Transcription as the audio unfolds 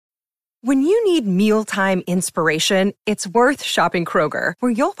When you need mealtime inspiration, it's worth shopping Kroger,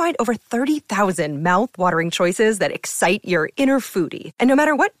 where you'll find over 30,000 mouth-watering choices that excite your inner foodie. And no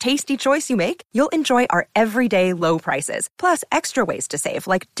matter what tasty choice you make, you'll enjoy our everyday low prices, plus extra ways to save,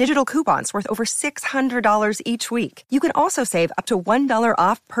 like digital coupons worth over $600 each week. You can also save up to $1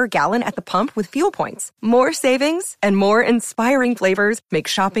 off per gallon at the pump with fuel points. More savings and more inspiring flavors make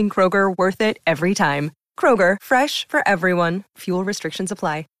shopping Kroger worth it every time. Kroger, fresh for everyone. Fuel restrictions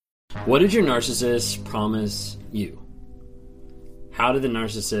apply. What did your narcissist promise you? How did the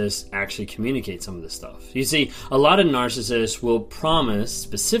narcissist actually communicate some of this stuff? You see, a lot of narcissists will promise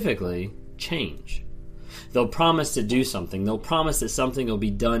specifically change. They'll promise to do something. They'll promise that something will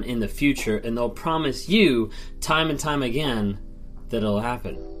be done in the future, and they'll promise you time and time again that it'll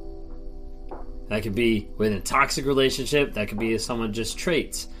happen. That could be within a toxic relationship. That could be with someone just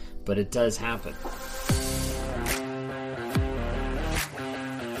traits, but it does happen.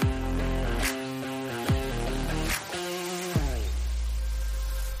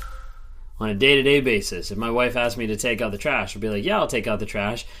 On a day-to-day basis, if my wife asks me to take out the trash, I'll be like, yeah, I'll take out the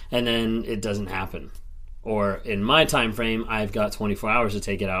trash, and then it doesn't happen. Or in my time frame, I've got 24 hours to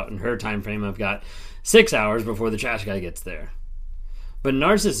take it out. In her time frame, I've got 6 hours before the trash guy gets there. But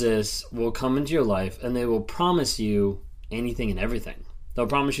narcissists will come into your life, and they will promise you anything and everything. They'll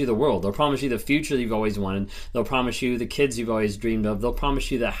promise you the world. They'll promise you the future you've always wanted. They'll promise you the kids you've always dreamed of. They'll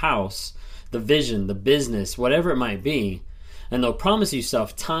promise you the house, the vision, the business, whatever it might be. And they'll promise you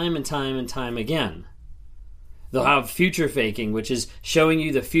stuff time and time and time again. They'll have future faking, which is showing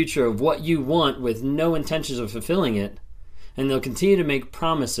you the future of what you want with no intentions of fulfilling it. And they'll continue to make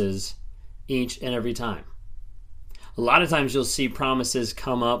promises each and every time. A lot of times you'll see promises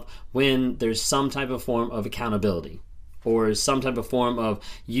come up when there's some type of form of accountability, or some type of form of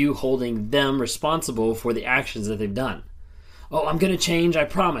you holding them responsible for the actions that they've done. Oh, I'm going to change, I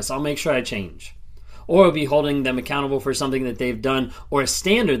promise. I'll make sure I change. Or it'll be holding them accountable for something that they've done, or a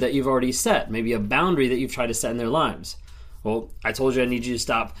standard that you've already set, maybe a boundary that you've tried to set in their lives. Well, I told you I need you to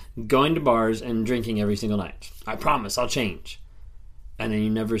stop going to bars and drinking every single night. I promise I'll change. And then you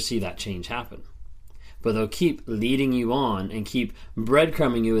never see that change happen. But they'll keep leading you on and keep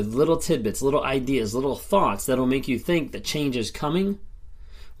breadcrumbing you with little tidbits, little ideas, little thoughts that'll make you think that change is coming,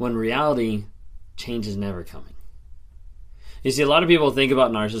 when in reality, change is never coming. You see, a lot of people think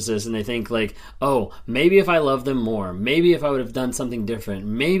about narcissists and they think like, oh, maybe if I loved them more, maybe if I would have done something different,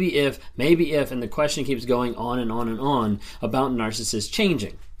 maybe if, and the question keeps going on and on and on about narcissists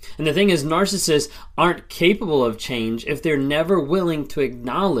changing. And the thing is, narcissists aren't capable of change if they're never willing to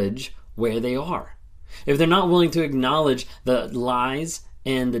acknowledge where they are. If they're not willing to acknowledge the lies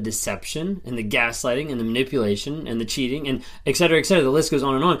and the deception and the gaslighting and the manipulation and the cheating and et cetera, the list goes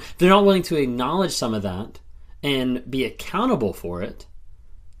on and on. If they're not willing to acknowledge some of that and be accountable for it,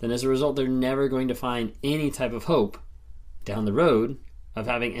 then as a result, they're never going to find any type of hope down the road of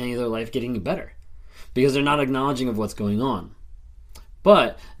having any of their life getting better, because they're not acknowledging of what's going on.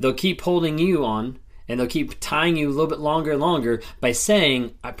 But they'll keep holding you on, and they'll keep tying you a little bit longer and longer by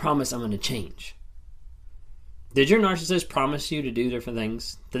saying, I promise I'm going to change. Did your narcissist promise you to do different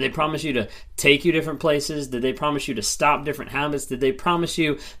things? Did they promise you to take you different places? Did they promise you to stop different habits? Did they promise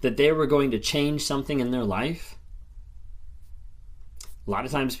you that they were going to change something in their life? A lot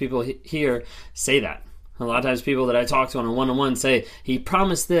of times people here say that. A lot of times people that I talk to on a one-on-one say, he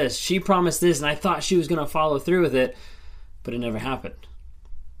promised this, she promised this, and I thought she was going to follow through with it, but it never happened.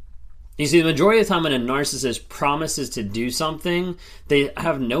 You see, the majority of the time when a narcissist promises to do something, they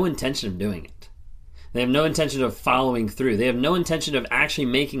have no intention of doing it. They have no intention of following through. They have no intention of actually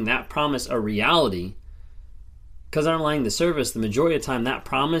making that promise a reality, because underlying the surface, the majority of the time, that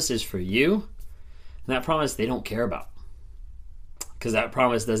promise is for you, and that promise they don't care about, because that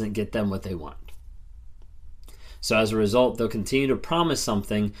promise doesn't get them what they want. So as a result, they'll continue to promise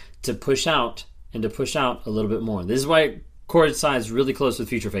something to push out and to push out a little bit more. This is why it coincides really close with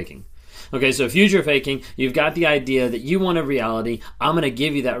future faking. Okay, so future faking, you've got the idea that you want a reality. I'm going to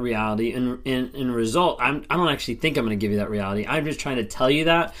give you that reality. And in result, I don't actually think I'm going to give you that reality. I'm just trying to tell you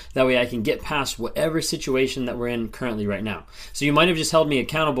that. That way I can get past whatever situation that we're in currently right now. So you might have just held me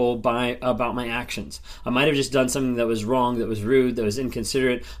accountable about my actions. I might have just done something that was wrong, that was rude, that was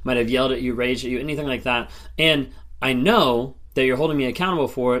inconsiderate, might have yelled at you, raged at you, anything like that. And I know that you're holding me accountable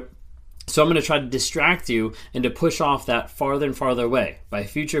for it. So I'm going to try to distract you and to push off that farther and farther away by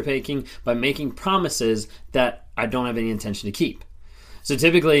future faking, by making promises that I don't have any intention to keep. So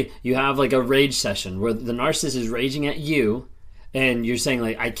typically you have like a rage session where the narcissist is raging at you, and you're saying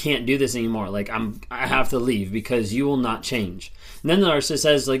like, I can't do this anymore. Like I have to leave because you will not change. And then the narcissist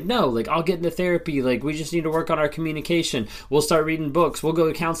says like, no, like I'll get into therapy. Like we just need to work on our communication. We'll start reading books. We'll go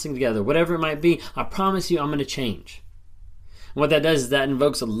to counseling together, whatever it might be. I promise you I'm going to change. And what that does is that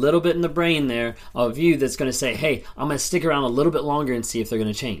invokes a little bit in the brain there of you that's going to say, hey, I'm going to stick around a little bit longer and see if they're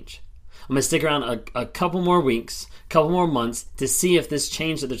going to change. I'm going to stick around a couple more weeks, a couple more months to see if this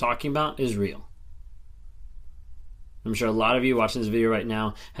change that they're talking about is real. I'm sure a lot of you watching this video right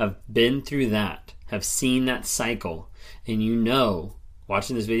now have been through that, have seen that cycle, and you know,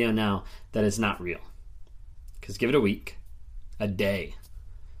 watching this video now, that it's not real. Because give it a week, a day,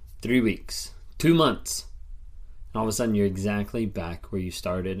 3 weeks, 2 months, and all of a sudden you're exactly back where you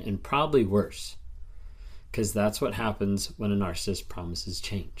started, and probably worse. Because that's what happens when a narcissist promises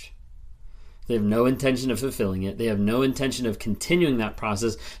change. They have no intention of fulfilling it. They have no intention of continuing that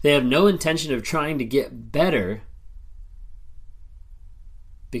process. They have no intention of trying to get better,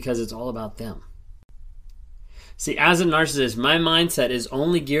 because it's all about them. See, as a narcissist, my mindset is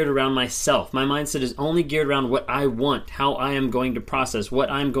only geared around myself. My mindset is only geared around what I want, how I am going to process, what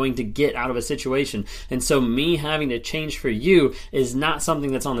I'm going to get out of a situation. And so me having to change for you is not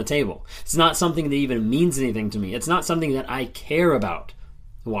something that's on the table. It's not something that even means anything to me. It's not something that I care about.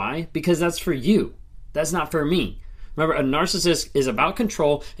 Why? Because that's for you. That's not for me. Remember, a narcissist is about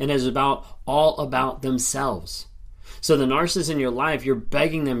control and is all about themselves. So the narcissist in your life, you're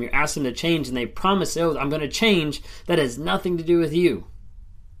begging them, you're asking them to change, and they promise, oh, I'm going to change. That has nothing to do with you.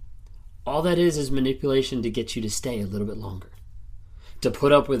 All that is manipulation to get you to stay a little bit longer. To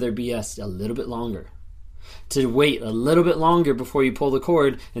put up with their BS a little bit longer. To wait a little bit longer before you pull the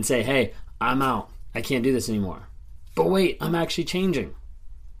cord and say, hey, I'm out. I can't do this anymore. But wait, I'm actually changing.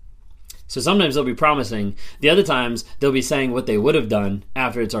 So sometimes they'll be promising. The other times, they'll be saying what they would have done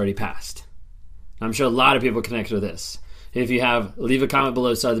after it's already passed. I'm sure a lot of people connect with this. If you have, leave a comment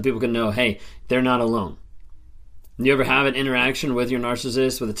below so that people can know, hey, they're not alone. You ever have an interaction with your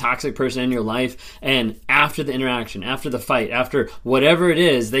narcissist, with a toxic person in your life, and after the interaction, after the fight, after whatever it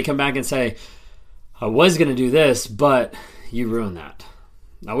is, they come back and say, I was going to do this, but you ruined that.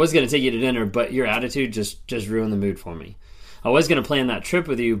 I was going to take you to dinner, but your attitude just ruined the mood for me. I was going to plan that trip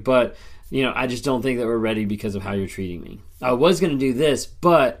with you, but I just don't think that we're ready because of how you're treating me. I was going to do this,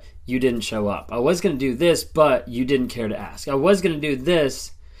 but you didn't show up. I was going to do this, but you didn't care to ask. I was going to do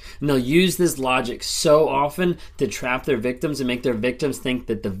this. And they'll use this logic so often to trap their victims and make their victims think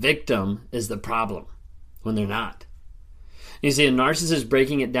that the victim is the problem when they're not. You see, a narcissist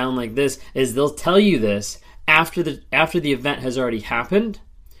breaking it down like this is they'll tell you this after the event has already happened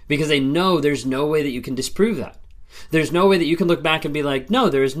because they know there's no way that you can disprove that. There's no way that you can look back and be like, no,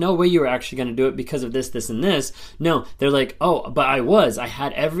 there is no way you were actually going to do it because of this, this, and this. No, they're like, oh, but I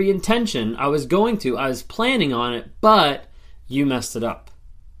had every intention. I was planning on it, but you messed it up.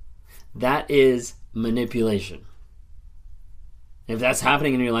 That is manipulation. If that's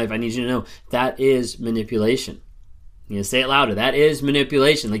happening in your life, I need you to know that is manipulation. Say it louder. That is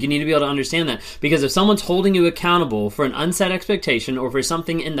manipulation. Like, you need to be able to understand that. Because if someone's holding you accountable for an unset expectation or for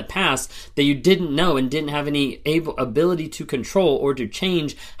something in the past that you didn't know and didn't have any ability to control or to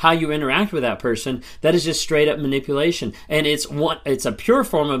change how you interact with that person, that is just straight up manipulation. And it's a pure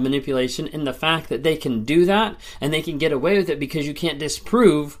form of manipulation in the fact that they can do that and they can get away with it because you can't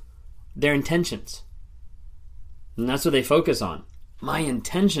disprove their intentions. And that's what they focus on. My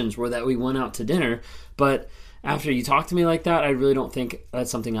intentions were that we went out to dinner, but after you talk to me like that, I really don't think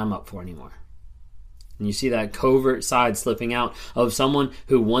that's something I'm up for anymore. And you see that covert side slipping out of someone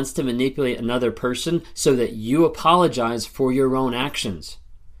who wants to manipulate another person so that you apologize for your own actions.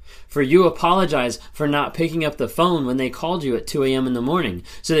 For you apologize for not picking up the phone when they called you at 2 a.m. in the morning.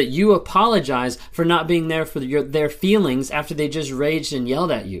 So that you apologize for not being there for their feelings after they just raged and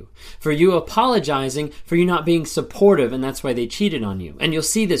yelled at you. For you apologizing for you not being supportive, and that's why they cheated on you. And you'll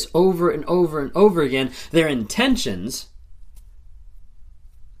see this over and over and over again. Their intentions,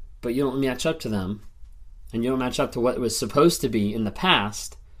 but you don't match up to them. And you don't match up to what was supposed to be in the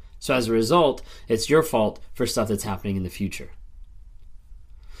past. So as a result, it's your fault for stuff that's happening in the future.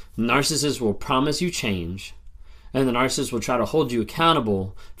 Narcissists will promise you change, and the narcissist will try to hold you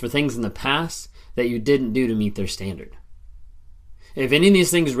accountable for things in the past that you didn't do to meet their standard. If any of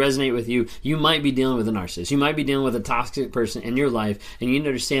these things resonate with you, you might be dealing with a narcissist. You might be dealing with a toxic person in your life, and you need to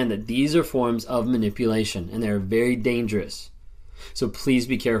understand that these are forms of manipulation, and they're very dangerous. So please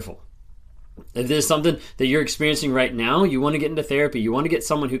be careful. If there's something that you're experiencing right now, you want to get into therapy, you want to get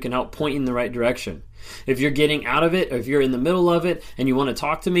someone who can help point you in the right direction. If you're getting out of it, or if you're in the middle of it and you want to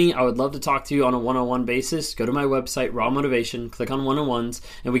talk to me, I would love to talk to you on a one-on-one basis. Go to my website, Raw Motivation, click on one-on-ones,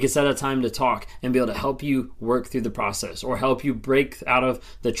 and we can set a time to talk and be able to help you work through the process or help you break out of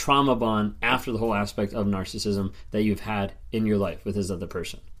the trauma bond after the whole aspect of narcissism that you've had in your life with this other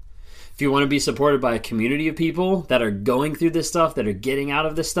person. If you want to be supported by a community of people that are going through this stuff, that are getting out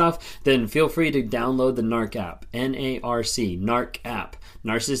of this stuff, then feel free to download the NARC app, N-A-R-C, NARC app,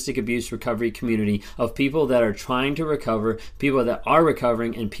 Narcissistic Abuse Recovery Community of people that are trying to recover, people that are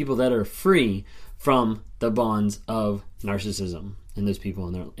recovering, and people that are free from the bonds of narcissism and those people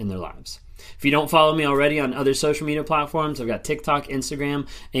in their lives. If you don't follow me already on other social media platforms, I've got TikTok, Instagram,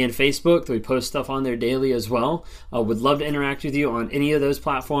 and Facebook. We post stuff on there daily as well. I would love to interact with you on any of those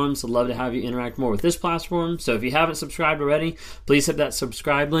platforms. I'd love to have you interact more with this platform. So if you haven't subscribed already, please hit that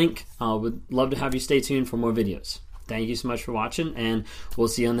subscribe link. I would love to have you stay tuned for more videos. Thank you so much for watching, and we'll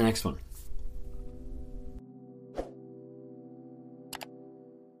see you on the next one.